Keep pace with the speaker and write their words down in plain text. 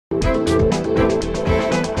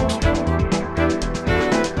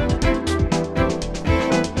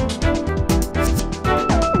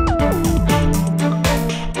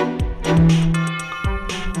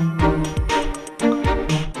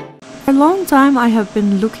time I have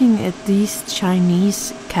been looking at these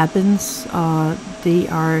Chinese cabins. They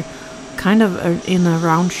are kind of in a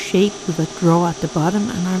round shape with a drawer at the bottom,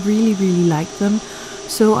 and I really like them.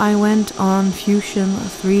 So I went on Fusion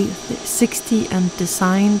 360 and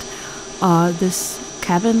designed this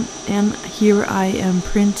cabin, and here I am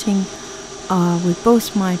printing with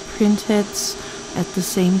both my print heads at the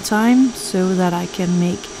same time, so that I can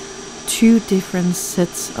make two different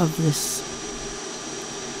sets of this.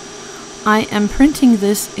 I am printing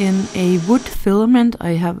this in a wood filament.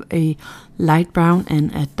 I have a light brown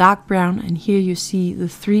and a dark brown, and here you see the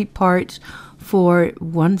 3 parts for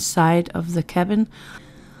one side of the cabin.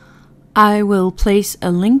 I will place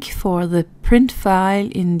a link for the print file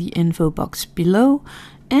in the info box below,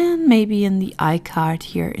 and maybe in the iCard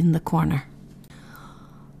here in the corner.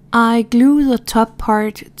 I glue the top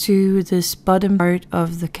part to this bottom part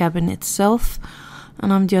of the cabin itself,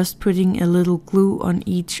 and I'm just putting a little glue on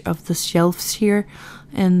each of the shelves here,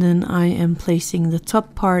 and then I am placing the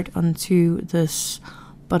top part onto this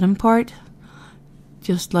bottom part,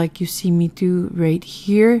 just like you see me do right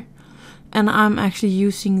here. And I'm actually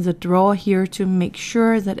using the drawer here to make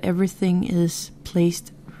sure that everything is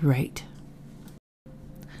placed right.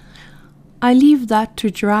 I leave that to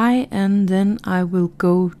dry, and then I will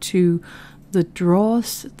go to the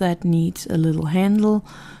drawers that needs a little handle.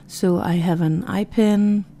 So I have an eye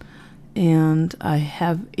pen, and I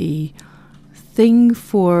have a thing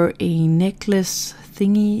for a necklace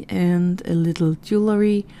thingy and a little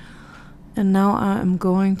jewelry. And now I'm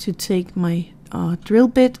going to take my drill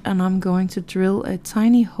bit, and I'm going to drill a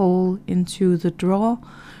tiny hole into the drawer.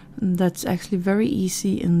 And that's actually very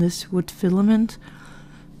easy in this wood filament.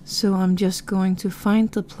 So I'm just going to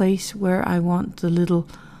find the place where I want the little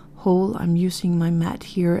hole. I'm using my mat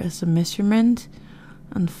here as a measurement,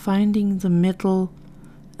 and finding the middle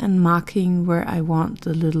and marking where I want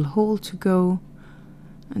the little hole to go,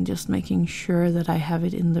 and just making sure that I have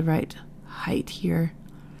it in the right height here.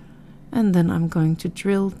 And then I'm going to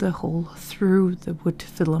drill the hole through the wood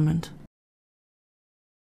filament.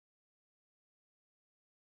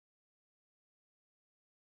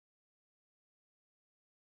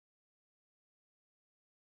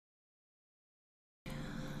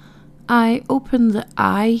 I open the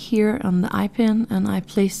eye here on the eye pen, and I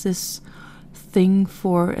place this thing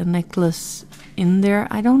for a necklace in there.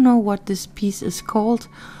 I don't know what this piece is called.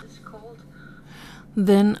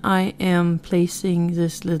 Then I am placing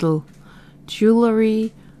this little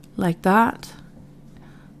jewelry like that,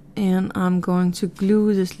 and I'm going to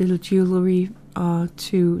glue this little jewelry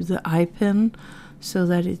to the eye pen so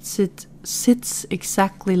that it sits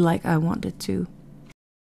exactly like I want it to.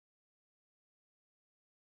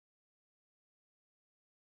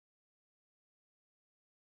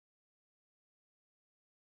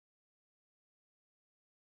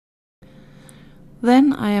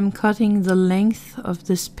 Then I am cutting the length of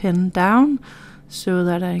this pen down so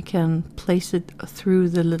that I can place it through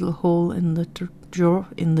the little hole in the drawer,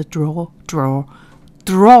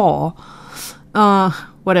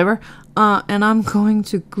 whatever. And I'm going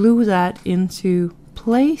to glue that into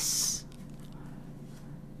place,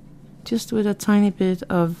 just with a tiny bit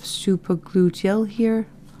of super glue gel here.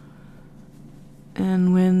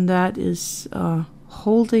 And when that is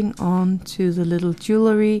holding on to the little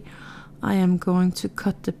jewelry, I am going to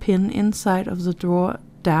cut the pin inside of the drawer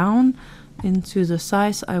down into the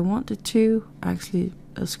size I want it to, actually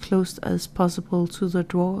as close as possible to the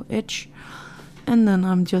drawer edge. And then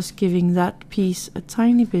I'm just giving that piece a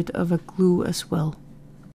tiny bit of a glue as well.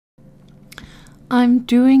 I'm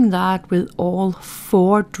doing that with all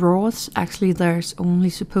 4 drawers. Actually, there's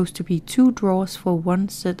only supposed to be 2 drawers for one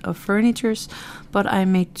set of furnitures, but I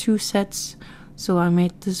made 2 sets. So I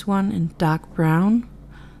made this one in dark brown.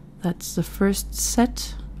 That's the first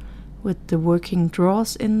set with the working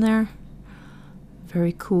drawers in there.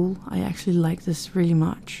 Very cool. I actually like this really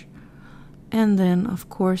much. And then of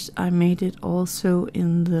course I made it also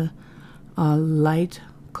in the light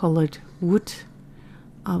colored wood.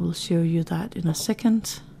 I will show you that in a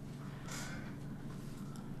second.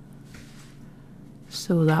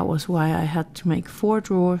 So that was why I had to make 4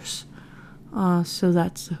 drawers. So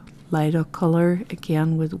that's a lighter color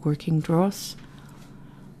again with working drawers.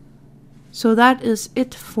 So that is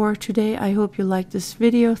it for today. I hope you liked this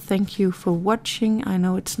video. Thank you for watching. I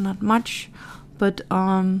know it's not much, but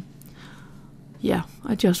yeah,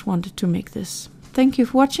 I just wanted to make this. Thank you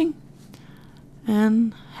for watching,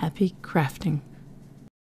 and happy crafting.